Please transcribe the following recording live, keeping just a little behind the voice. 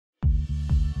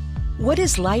What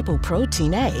is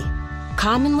lipoprotein A?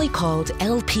 Commonly called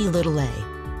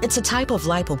Lp(a). It's a type of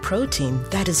lipoprotein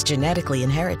that is genetically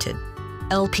inherited.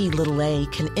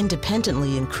 Lp(a) can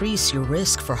independently increase your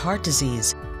risk for heart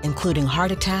disease, including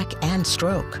heart attack and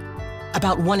stroke.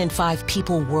 About 1 in 5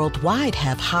 people worldwide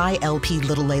have high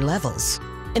Lp(a) levels.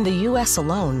 In the U.S.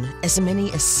 alone, as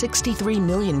many as 63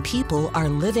 million people are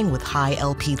living with high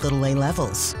Lp(a)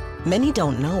 levels. Many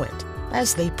don't know it,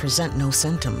 as they present no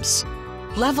symptoms.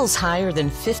 Levels higher than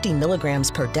 50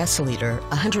 milligrams per deciliter,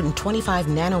 125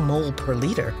 nanomole per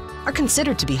liter, are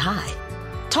considered to be high.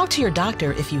 Talk to your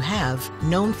doctor if you have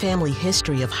known family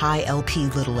history of high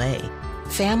Lp(a),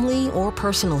 family or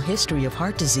personal history of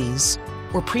heart disease,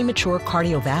 or premature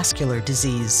cardiovascular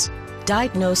disease,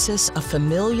 diagnosis of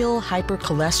familial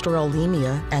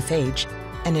hypercholesterolemia, FH,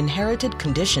 an inherited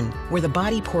condition where the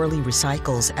body poorly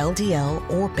recycles LDL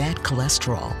or bad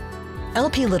cholesterol.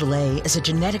 Lp(a) is a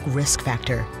genetic risk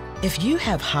factor. If you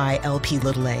have high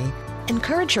Lp(a),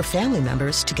 encourage your family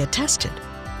members to get tested.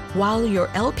 While your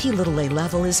Lp(a)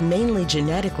 level is mainly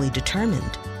genetically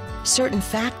determined, certain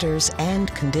factors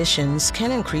and conditions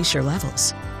can increase your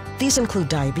levels. These include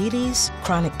diabetes,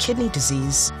 chronic kidney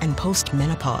disease, and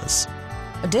postmenopause.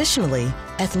 Additionally,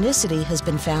 ethnicity has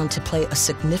been found to play a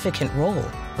significant role,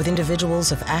 with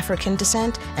individuals of African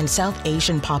descent and South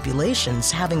Asian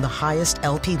populations having the highest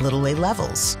Lp(a)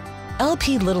 levels.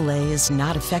 Lp(a) is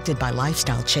not affected by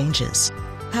lifestyle changes.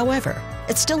 However,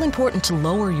 it's still important to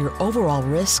lower your overall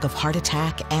risk of heart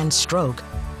attack and stroke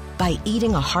by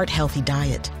eating a heart-healthy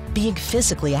diet, being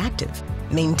physically active,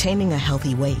 maintaining a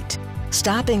healthy weight,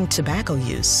 stopping tobacco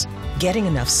use, getting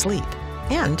enough sleep,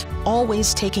 and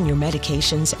always taking your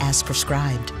medications as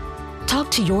prescribed.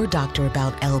 Talk to your doctor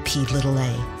about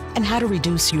Lp(a) and how to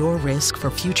reduce your risk for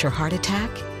future heart attack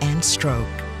and stroke.